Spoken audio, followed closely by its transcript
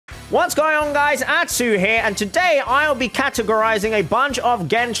What's going on, guys? Atsu here, and today I'll be categorizing a bunch of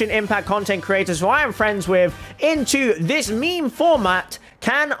Genshin Impact content creators who I am friends with into this meme format.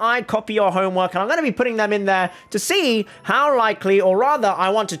 Can I copy your homework? And I'm going to be putting them in there to see how likely, or rather, I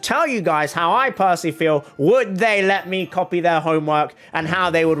want to tell you guys how I personally feel, would they let me copy their homework and how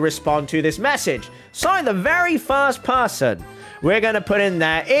they would respond to this message. So the very first person we're going to put in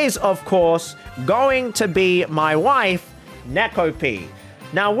there is, of course, going to be my wife, Nekopi.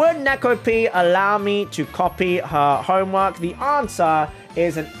 Now, would Nekopi allow me to copy her homework? The answer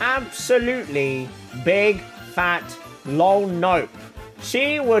is an absolutely big, fat, lol nope.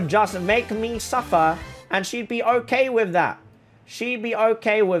 She would just make me suffer, and she'd be okay with that. She'd be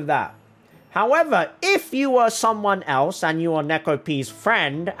okay with that. However, if you were someone else and you are Nekopi's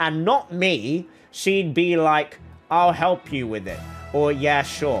friend and not me, she'd be like, I'll help you with it. Or, yeah,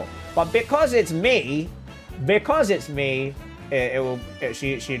 sure. But because it's me,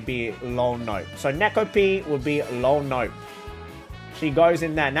 she'd be lol nope. So Nekopi would be lol nope. She goes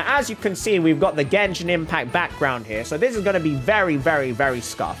in there. Now, as you can see, we've got the Genshin Impact background here. So this is going to be very, very, very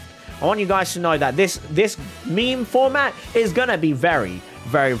scuffed. I want you guys to know that this meme format is going to be very,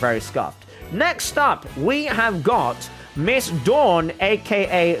 very, very scuffed. Next up, we have got Miss Dawn,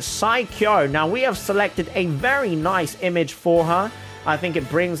 aka Saikyo. Now, we have selected a very nice image for her. I think it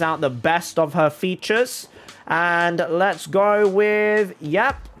brings out the best of her features. And let's go with,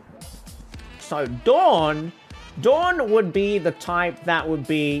 yep. So Dawn would be the type that would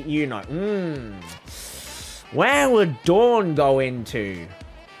be, you know, where would Dawn go into?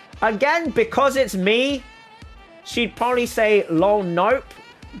 Again, because it's me, she'd probably say lol nope.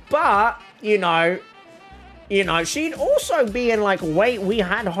 But, you know, she'd also be in like, wait, we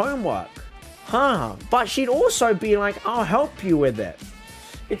had homework. Huh. But she'd also be like, I'll help you with it.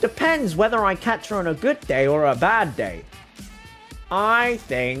 It depends whether I catch her on a good day or a bad day. I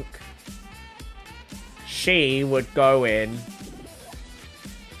think she would go in.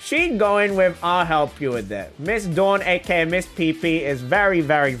 She'd go in with, I'll help you with it. Miss Dawn, aka Miss PP, is very,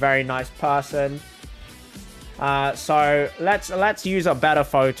 very, very nice person. So let's use a better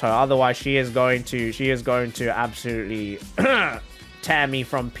photo. Otherwise, she is going to absolutely tear me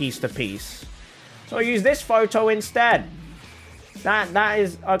from piece to piece. So I'll use this photo instead. That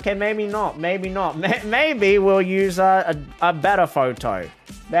is okay. Maybe not. Maybe we'll use a better photo.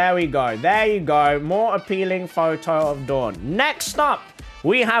 There we go. There you go. More appealing photo of Dawn. Next up,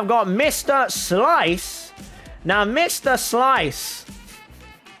 we have got Mr. Slice. Now, Mr. Slice,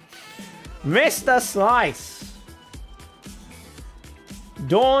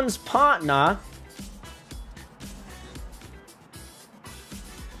 Dawn's partner.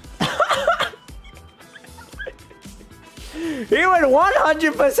 He would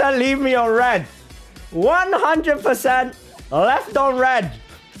 100% leave me on red. 100% left on red.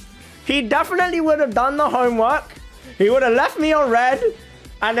 He definitely would have done the homework. He would have left me on red.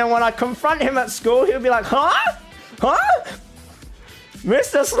 And then when I confront him at school, he'll be like, huh? Huh?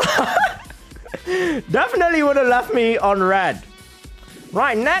 Mr. Sly definitely would have left me on red.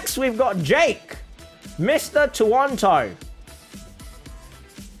 Right, next we've got Jake. Mr. Toronto.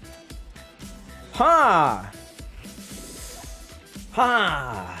 Huh.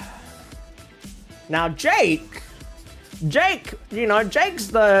 Now Jake, you know, Jake's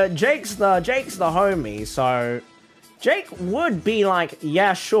the homie, so Jake would be like,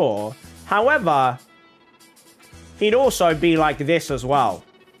 yeah, sure. However, he'd also be like this as well.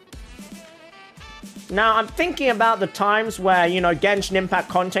 Now, I'm thinking about the times where, you know, Genshin Impact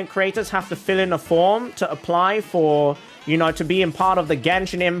content creators have to fill in a form to apply for, you know, to be in part of the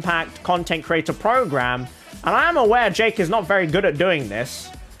Genshin Impact content creator program. And I am aware Jake is not very good at doing this.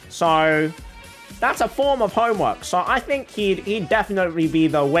 So that's a form of homework. So I think he'd definitely be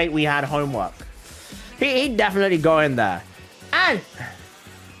the wait, we had homework. He'd definitely go in there. And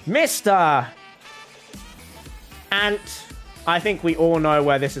Mr. Ant, I think we all know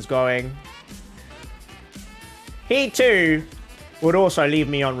where this is going. He too would also leave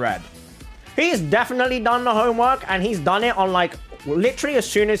me on red. He's definitely done the homework, and he's done it on like literally as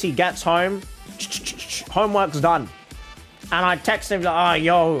soon as he gets home. Homework's done. And I text him like,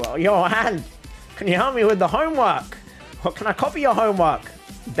 oh, yo, Ant, can you help me with the homework? Or can I copy your homework?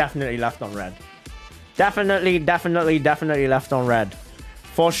 Definitely left on red. Definitely left on red.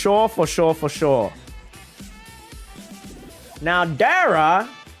 For sure. Now, Dara,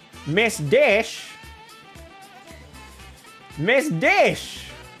 Miss Dish,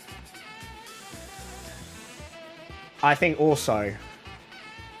 I think also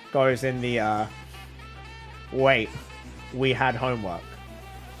goes in the, wait, we had homework.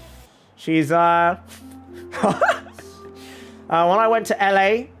 She's, when I went to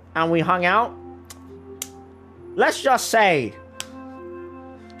LA and we hung out, let's just say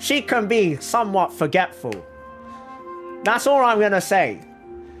she can be somewhat forgetful. That's all I'm gonna say.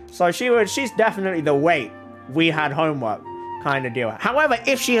 So she's definitely the wait, we had homework kind of deal. However,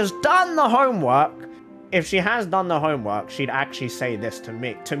 if she has done the homework, she'd actually say this to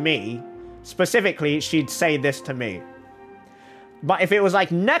me. Specifically, she'd say this to me. But if it was like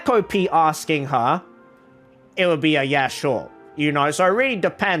Neko P asking her, it would be a yeah, sure. You know, so it really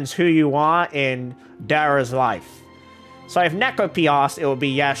depends who you are in Dara's life. So if Neko P asked, it would be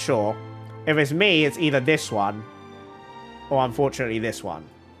yeah, sure. If it's me, it's either this one, or unfortunately this one.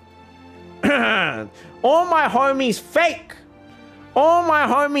 All my homies fake. All my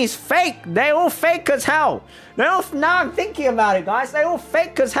homies fake. They all fake as hell. Now I'm thinking about it, guys. They all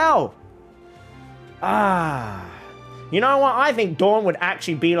fake as hell. You know what? I think Dawn would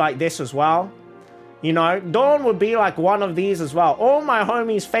actually be like this as well. You know, Dawn would be like one of these as well. All my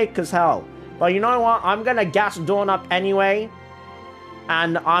homies fake as hell. But you know what? I'm gonna gas Dawn up anyway.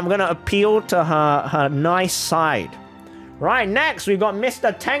 And I'm gonna appeal to her nice side. Right, next we got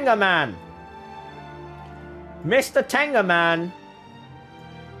Mr. Tengaman. Mr. Tengaman.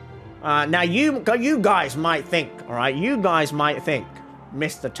 Now you guys might think, alright? You guys might think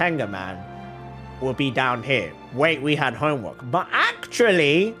Mr. Tengaman will be down here. Wait, we had homework. But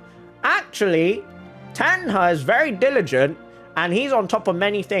actually, Tenha is very diligent, and he's on top of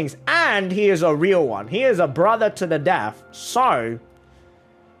many things, and he is a real one. He is a brother to the deaf, so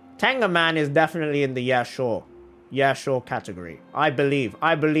Tengaman is definitely in the yeah sure category. I believe.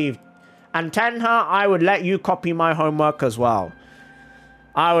 And Tenha, I would let you copy my homework as well.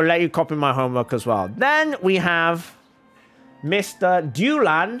 Then we have Mr.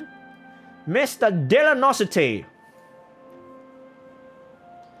 Dulan, Mr. Dylanosity.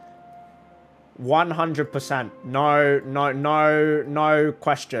 100%. No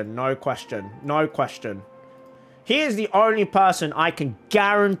question. He is the only person I can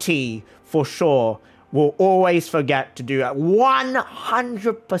guarantee for sure will always forget to do that.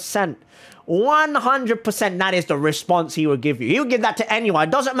 100%. 100%. That is the response he will give you. He will give that to anyone.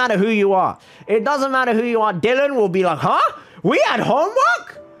 It doesn't matter who you are. Dylan will be like, huh? We had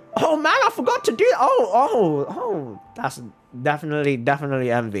homework? Oh man, I forgot to do that. Oh. That's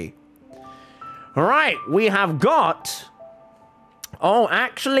definitely envy. All right, we have got... Oh,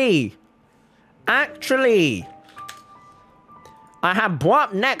 actually, I have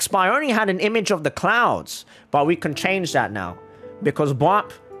Bwap next, but I only had an image of the clouds. But we can change that now. Because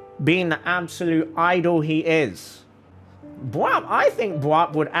Bwap, being the absolute idol he is. I think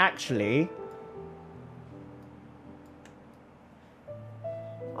Bwap would actually...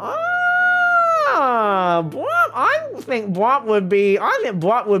 I think Bwap would be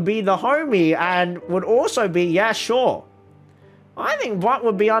the homie and would also be yeah sure. I think Bwap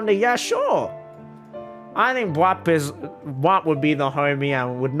would be under yeah sure. I think Bwap would be the homie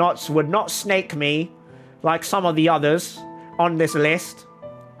and would not snake me like some of the others on this list.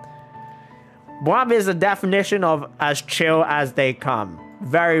 Bwap is the definition of as chill as they come.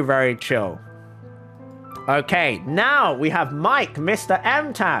 Very, very chill. Okay, now we have Mike, Mr.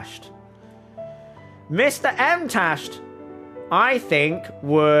 M-Tashed. Mr. M-Tashed, I think,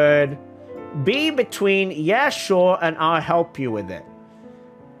 would be between yeah, sure, and I'll help you with it.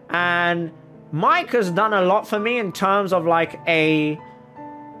 And Mike has done a lot for me in terms of like a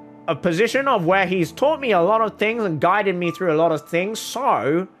position of where he's taught me a lot of things and guided me through a lot of things.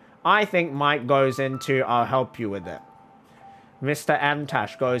 So I think Mike goes into I'll help you with it. Mr.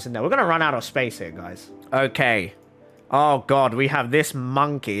 M-Tash goes in there. We're going to run out of space here, guys. Okay. Oh, God. We have this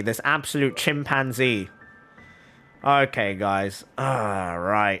monkey. This absolute chimpanzee. Okay, guys.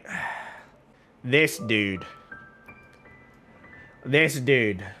 Right. This dude.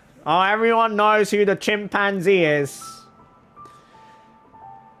 Oh, everyone knows who the chimpanzee is.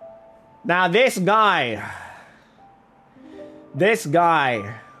 Now, this guy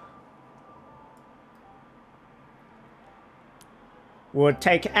would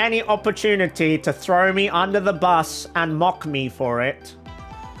take any opportunity to throw me under the bus and mock me for it.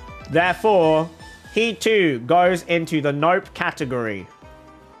 Therefore, he too goes into the nope category.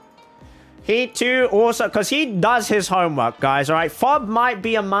 He too also, because he does his homework, guys, all right? Fob might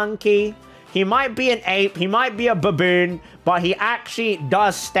be a monkey, he might be an ape, he might be a baboon, but he actually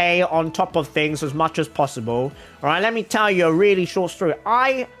does stay on top of things as much as possible. All right, let me tell you a really short story.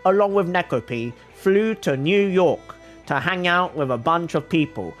 I, along with Nekopi, flew to New York to hang out with a bunch of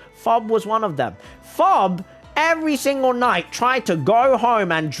people. Fob was one of them. Fob, every single night, tried to go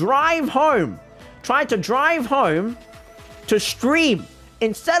home and drive home. Tried to drive home to stream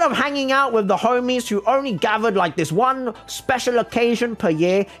instead of hanging out with the homies who only gathered like this one special occasion per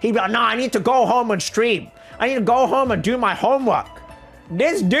year, he'd be like, nah, I need to go home and stream. I need to go home and do my homework.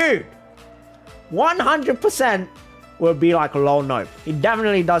 This dude, 100% would be like a lol nope. He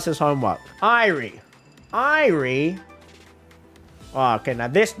definitely does his homework. Irie. Oh, okay, now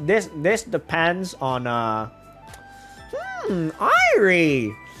this depends on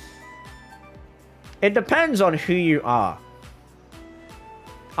Irie. It depends on who you are.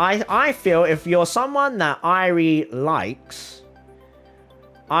 I feel if you're someone that Irie likes,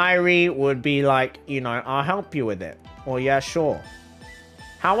 Irie would be like, you know, I'll help you with it. Or yeah, sure.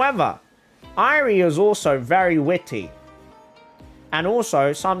 However, Irie is also very witty. And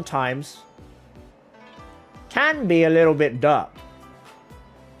also, sometimes, can be a little bit derp.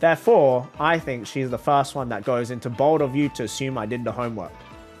 Therefore, I think she's the first one that goes into bold of you to assume I did the homework.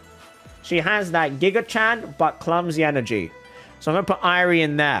 She has that Giga Chan, but clumsy energy. So I'm going to put Irie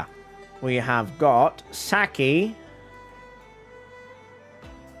in there. We have got Saki.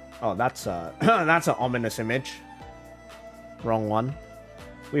 Oh, that's a that's an ominous image. Wrong one.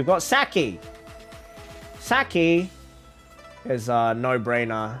 We've got Saki. Saki is a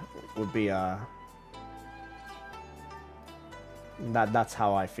no-brainer. Would be that's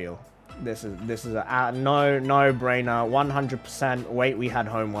how I feel. This is a no-brainer. 100%. Wait, we had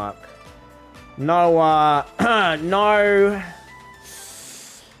homework. No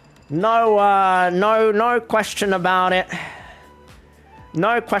question about it.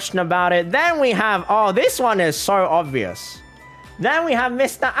 No question about it. Then we have, oh, this one is so obvious. Then we have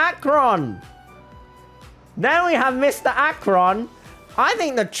Mr. Akron. I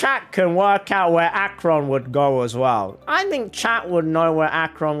think the chat can work out where Akron would go as well. I think chat would know where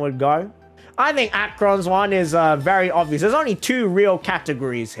Akron would go. I think Akron's one is very obvious. There's only two real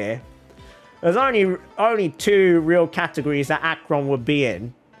categories here. There's only two real categories that Akron would be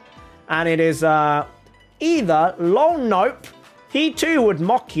in. And it is either lol nope. He too would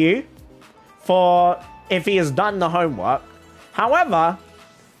mock you for if he has done the homework. However,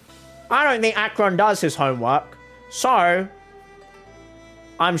 I don't think Akron does his homework. So,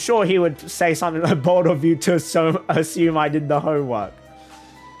 I'm sure he would say something like bold of you to assume I did the homework.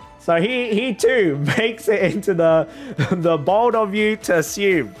 So he too makes it into the bold of you to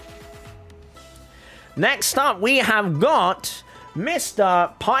assume. Next up, we have got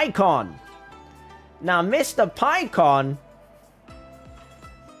Mr. Paikon. Now, Mr. Paikon,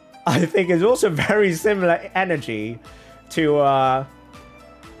 I think, is also very similar energy to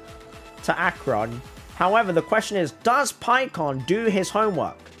Akron. However, the question is, does Paikon do his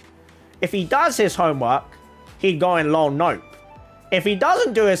homework? If he does his homework, he'd go in lol nope. If he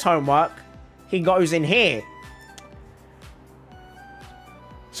doesn't do his homework, he goes in here.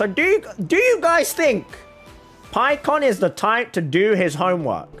 So do you guys think Paikon is the type to do his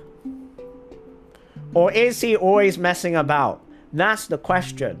homework? Or is he always messing about? That's the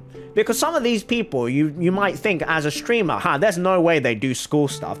question. Because some of these people, you might think as a streamer, there's no way they do school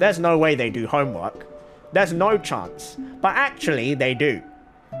stuff. There's no way they do homework. There's no chance. But actually, they do.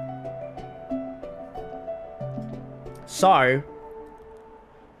 So,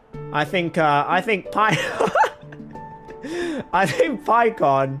 I think Paikon,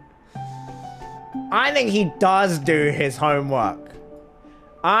 I think he does do his homework.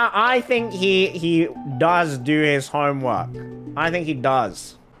 I think he does do his homework. I think he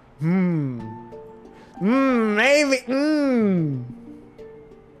does. Maybe.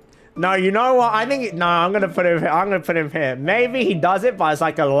 No, you know what? I think no. I'm gonna put him here. Maybe he does it, but it's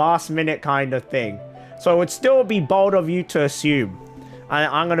like a last minute kind of thing. So it would still be bold of you to assume.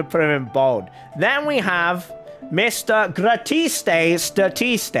 I'm gonna put him in bold. Then we have Mr. Gratiste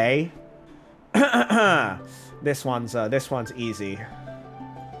Statiste. This one's easy.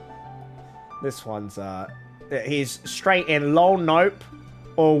 This one's he's straight in lol nope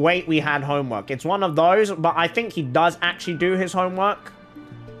or wait, we had homework. It's one of those, but I think he does actually do his homework.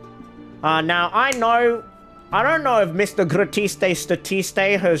 Now I don't know if Mr. Gratiste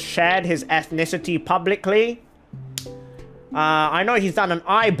Statiste has shared his ethnicity publicly. I know he's done an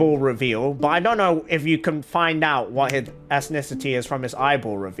eyeball reveal, but I don't know if you can find out what his ethnicity is from his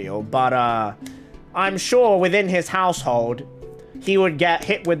eyeball reveal. But I'm sure within his household, he would get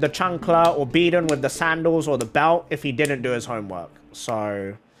hit with the chancla or beaten with the sandals or the belt if he didn't do his homework.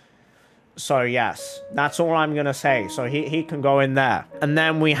 So yes, that's all I'm gonna say. So he can go in there. And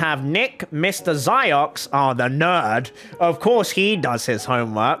then we have Nick, Mr. Zyox, the nerd. Of course he does his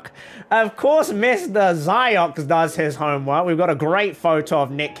homework. Of course Mr. Zyox does his homework. We've got a great photo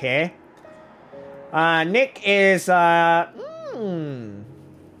of Nick here. Nick is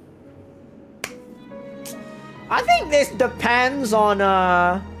I think this depends on,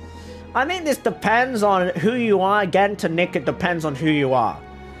 I think this depends on who you are. Again, to Nick, it depends on who you are.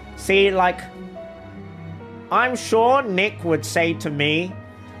 See, like, I'm sure Nick would say to me,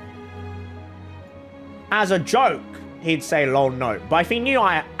 as a joke, he'd say, lol, no. But if he knew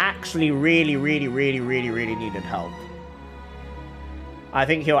I actually really needed help, I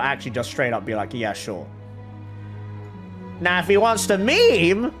think he'll actually just straight up be like, yeah, sure. Now, if he wants to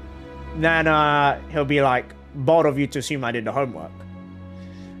meme, then he'll be like, bold of you to assume I did the homework.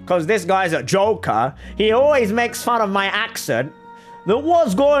 Because this guy's a joker. He always makes fun of my accent. The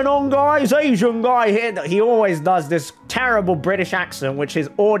what's going on, guys? Asian guy here. He always does this terrible British accent, which his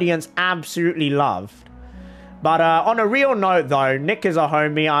audience absolutely loved. But on a real note, though, Nick is a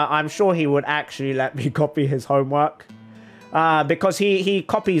homie. I'm sure he would actually let me copy his homework. Because he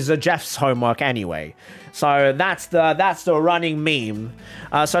copies Jeff's homework anyway. So that's the running meme.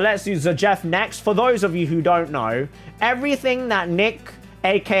 So let's do Jeff next. For those of you who don't know, everything that Nick,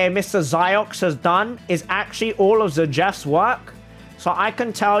 aka Mr. Ziox, has done is actually all of Jeff's work. So I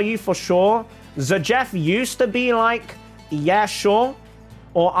can tell you for sure, Jeff used to be like, yeah, sure,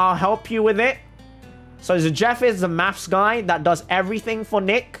 or I'll help you with it. So Jeff is the maths guy that does everything for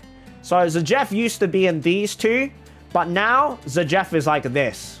Nick. So Jeff used to be in these two, but now Jeff is like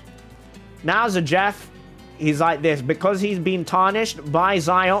this. Now Jeff, he's like this because he's been tarnished by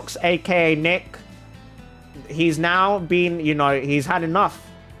Ziox, aka Nick. He's now been, you know, he's had enough.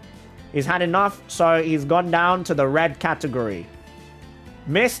 He's had enough, so he's gone down to the red category.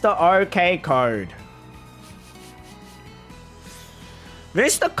 Mr. OK Code.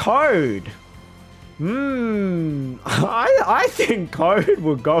 Mr. Code. I think Code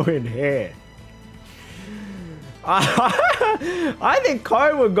will go in here. I think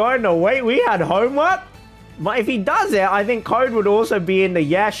Code would go in the wait, we had homework. But if he does it, I think Code would also be in the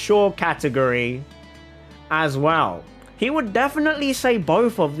yeah, sure category as well. He would definitely say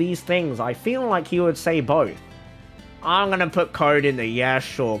both of these things. I feel like he would say both. I'm going to put Code in the yeah,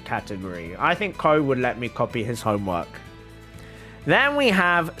 sure category. I think Code would let me copy his homework. Then we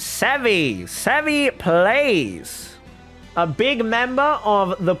have Sevi. Sevi Plays. A big member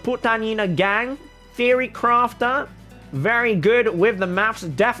of the Putanina gang. Theory crafter. Very good with the maths.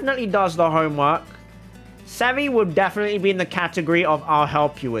 Definitely does the homework. Sevi would definitely be in the category of I'll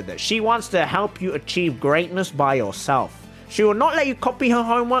help you with it. She wants to help you achieve greatness by yourself. She will not let you copy her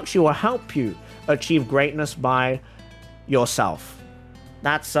homework. She will help you achieve greatness by yourself.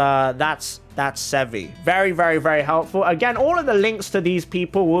 That's Sevi. Very helpful. Again, all of the links to these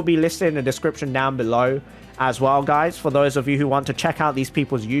people will be listed in the description down below as well, guys. For those of you who want to check out these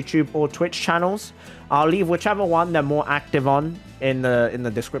people's YouTube or Twitch channels, I'll leave whichever one they're more active on in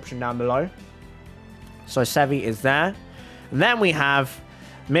the description down below. So Sevi is there. And then we have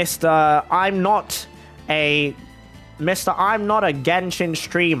Mr. I'm not a Genshin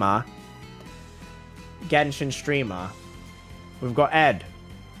streamer. Genshin streamer. We've got Ed.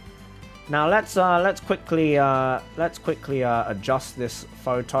 Now let's quickly adjust this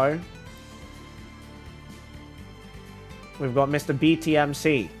photo. We've got Mr.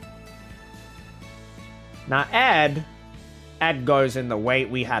 BTMC. Now Ed goes in the wait,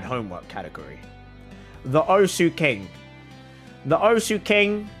 we had homework category. The Osu King. The Osu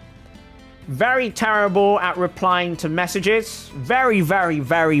King, very terrible at replying to messages. Very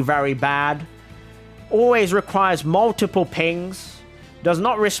bad. Always requires multiple pings. Does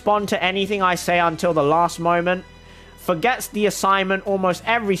not respond to anything I say until the last moment. Forgets the assignment almost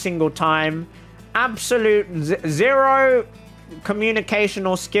every single time. Absolute zero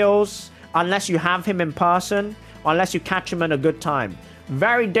communicational skills unless you have him in person. Unless you catch him at a good time.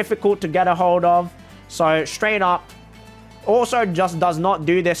 Very difficult to get a hold of. So straight up. Also just does not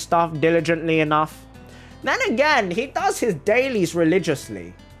do this stuff diligently enough. Then again, he does his dailies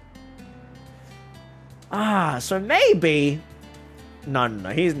religiously. So maybe... No,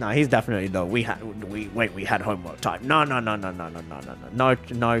 he's definitely though. We had homework time. No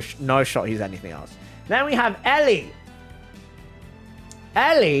shot. He's anything else. Then we have Ellie.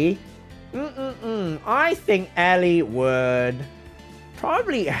 Ellie, I think Ellie would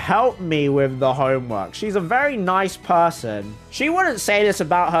probably help me with the homework. She's a very nice person. She wouldn't say this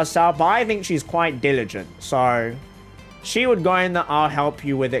about herself, but I think she's quite diligent. So she would go in the I'll help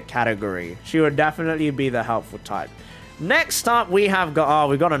you with it category. She would definitely be the helpful type. Next up, we have got... Oh,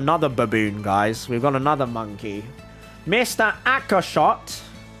 we got another baboon, guys. We've got another monkey. Mr. Akashot,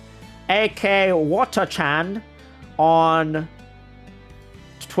 aka Waterchan, on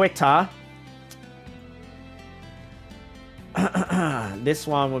Twitter. This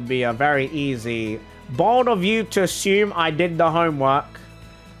one would be a very easy. Bold of you to assume I did the homework.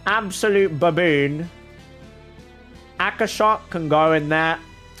 Absolute baboon. Akashok can go in there.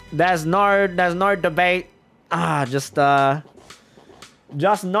 There's no debate. Just no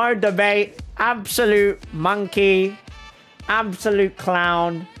debate. Absolute monkey. Absolute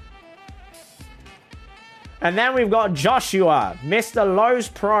clown. And then we've got Joshua, Mr. Lowe's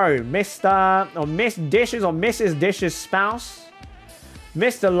Pro, Mr. or Miss Dishes or Mrs. Dishes' spouse.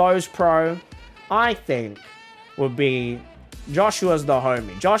 Mr. Lowe's Pro, I think, would be Joshua's the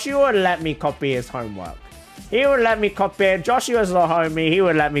homie. Joshua would let me copy his homework. He would let me copy it. Joshua's the homie. He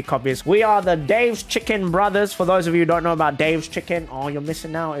would let me copy it. We are the Dave's Chicken Brothers. For those of you who don't know about Dave's Chicken, oh, you're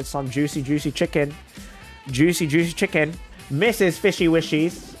missing out. It's some juicy, juicy chicken. Juicy, juicy chicken. Mrs. Fishy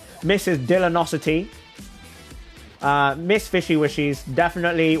Wishies. Mrs. Dylanosity. Miss Fishy Wishies,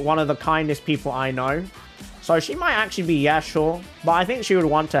 definitely one of the kindest people I know. So she might actually be, yeah, sure. But I think she would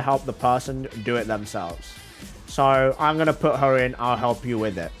want to help the person do it themselves. So I'm going to put her in. I'll help you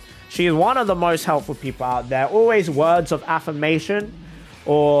with it. She's one of the most helpful people out there. Always words of affirmation.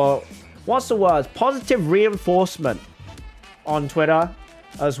 Or, what's the word? Positive reinforcement on Twitter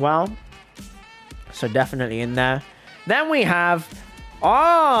as well. So definitely in there. Then we have...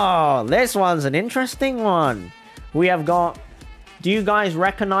 Oh, this one's an interesting one. We have got... Do you guys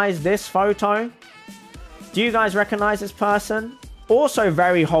recognize this photo? Do you guys recognize this person? Also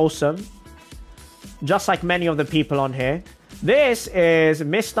very wholesome. Just like many of the people on here. This is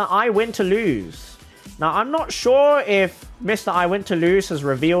Mr. I Win to Lose. Now, I'm not sure if Mr. I Win to Lose has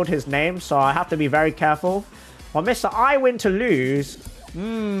revealed his name, so I have to be very careful. But Mr. I Win to Lose...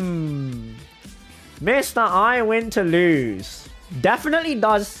 Mr. I Win to Lose definitely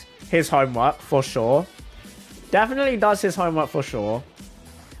does his homework, for sure. Definitely does his homework for sure.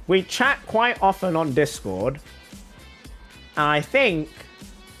 We chat quite often on Discord. And I think...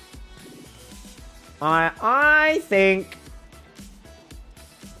 I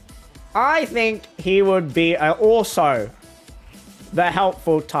think he would be also the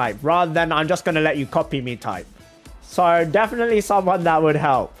helpful type. Rather than I'm just going to let you copy me type. So definitely someone that would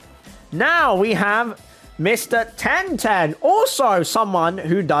help. Now we have Mr. 1010. Also someone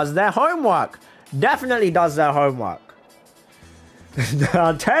who does their homework. Definitely does their homework.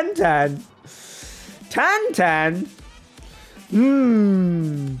 1010. 1010.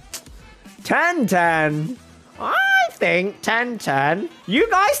 1010. I think 1010. You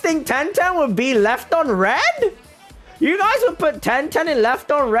guys think 1010 would be left on red? You guys would put 1010 in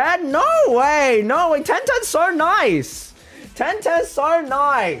left on red? No way. No way. 1010's so nice. 1010's so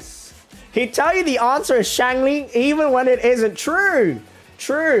nice. He'd tell you the answer is Shangling even when it isn't true.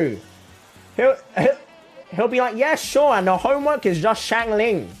 True. He'll be like, yeah, sure, and the homework is just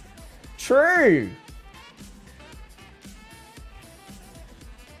Shangling. True.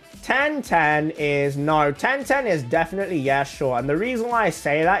 1010 is no. 1010 is definitely yeah, sure. And the reason why I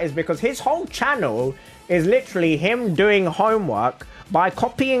say that is because his whole channel is literally him doing homework by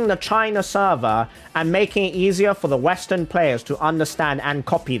copying the China server and making it easier for the Western players to understand and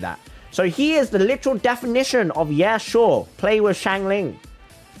copy that. So he is the literal definition of yeah, sure, play with Shangling.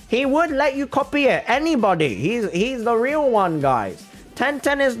 He would let you copy it. Anybody. He's the real one, guys.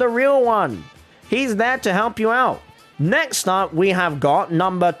 1010 is the real one. He's there to help you out. Next up, we have got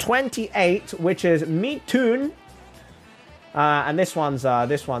number 28, which is Mitoon. And this one's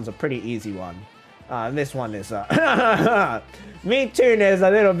a pretty easy one. This one is Mitoon is a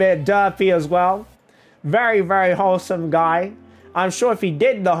little bit derpy as well. Very, very wholesome guy. I'm sure if he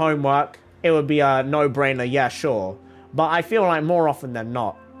did the homework, it would be a no-brainer, yeah, sure. But I feel like more often than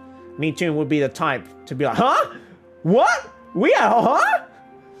not, Mitoon would be the type to be like, huh? What? We are, huh?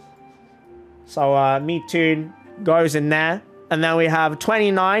 So, Mitoon goes in there. And then we have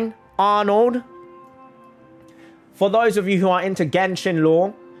 29, Arnold. For those of you who are into Genshin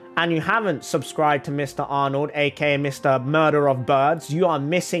lore, and you haven't subscribed to Mr. Arnold, aka Mr. Murder of Birds, you are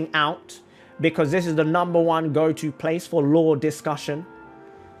missing out. Because this is the #1 go-to place for lore discussion.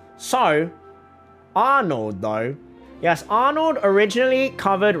 So, Arnold, though. Yes, Arnold originally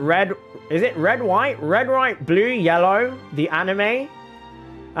covered red... Is it red, white? Red, white, blue, yellow. The anime.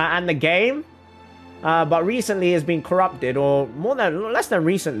 And the game. But recently has been corrupted. Or less than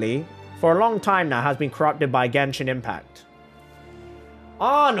recently. For a long time now has been corrupted by Genshin Impact.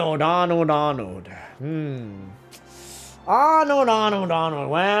 Arnold. Arnold.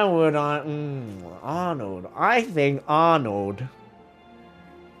 Where would I... Arnold. I think Arnold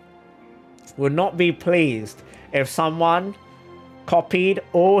would not be pleased if someone copied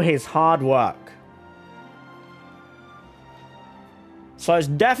all his hard work. So it's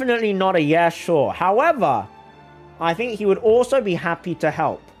definitely not a yeah, sure. However, I think he would also be happy to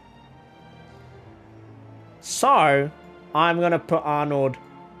help. So, I'm going to put Arnold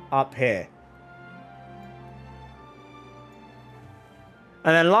up here.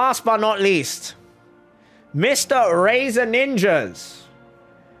 And then last but not least, Mr. Razor Ninjas.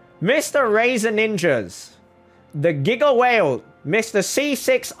 Mr. Razor Ninjas. The Giga Whale. Mr.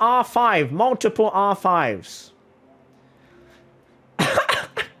 C6R5. Multiple R5s.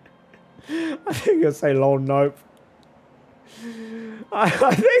 I think he'll say lol nope. I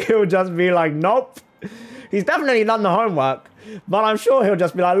think he'll just be like, nope. He's definitely done the homework. But I'm sure he'll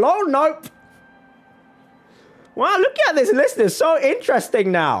just be like, lol nope. Wow, look at this list. It's so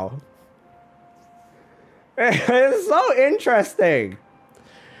interesting now. It's so interesting.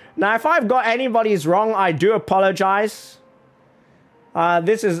 Now, if I've got anybody's wrong, I do apologize.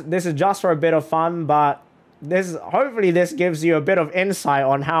 This is just for a bit of fun, but hopefully this gives you a bit of insight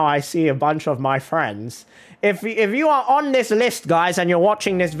on how I see a bunch of my friends. If you are on this list, guys, and you're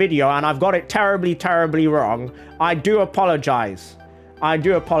watching this video and I've got it terribly, terribly wrong, I do apologize. I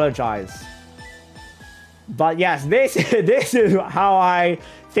do apologize. But yes, this is how I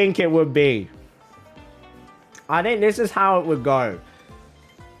think it would be. I think this is how it would go.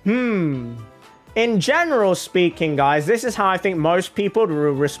 In general speaking, guys, this is how I think most people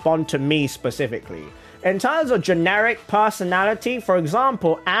will respond to me specifically. In terms of generic personality, for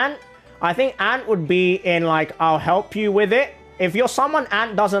example, Ant, I think Ant would be in like, I'll help you with it. If you're someone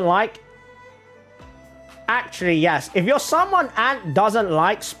Ant doesn't like, actually, yes. If you're someone Ant doesn't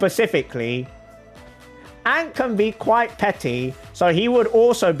like specifically, Ant can be quite petty, so he would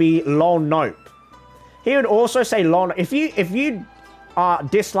also be lol nope. He would also say lol nope. If you are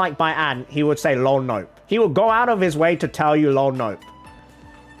disliked by Ant, he would say lol nope. He would go out of his way to tell you lol nope.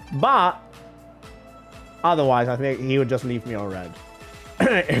 But otherwise, I think he would just leave me on red.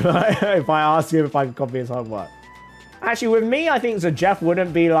 if I ask him if I can copy his homework. Actually, with me, I think Jeff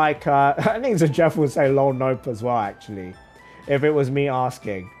wouldn't be like... I think Jeff would say lol nope as well, actually. If it was me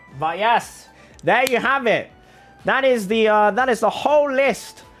asking. But yes, there you have it. That is the whole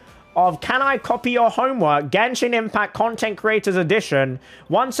list of Can I Copy Your Homework? Genshin Impact Content Creators Edition.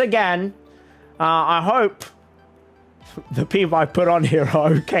 Once again, I hope the people I put on here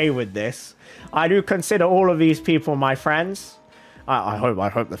are okay with this. I do consider all of these people my friends. I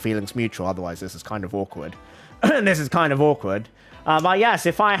hope the feeling's mutual, otherwise this is kind of awkward. This is kind of awkward. But yes,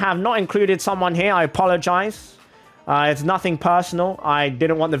 if I have not included someone here, I apologize. It's nothing personal. I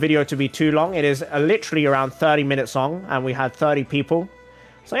didn't want the video to be too long. It is literally around 30 minutes long, and we had 30 people.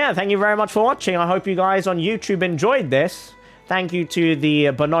 So yeah, thank you very much for watching. I hope you guys on YouTube enjoyed this. Thank you to the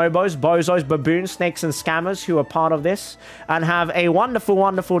bonobos, bozos, baboons, snakes, and scammers who are part of this. And have a wonderful,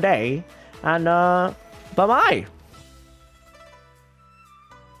 wonderful day. And bye-bye.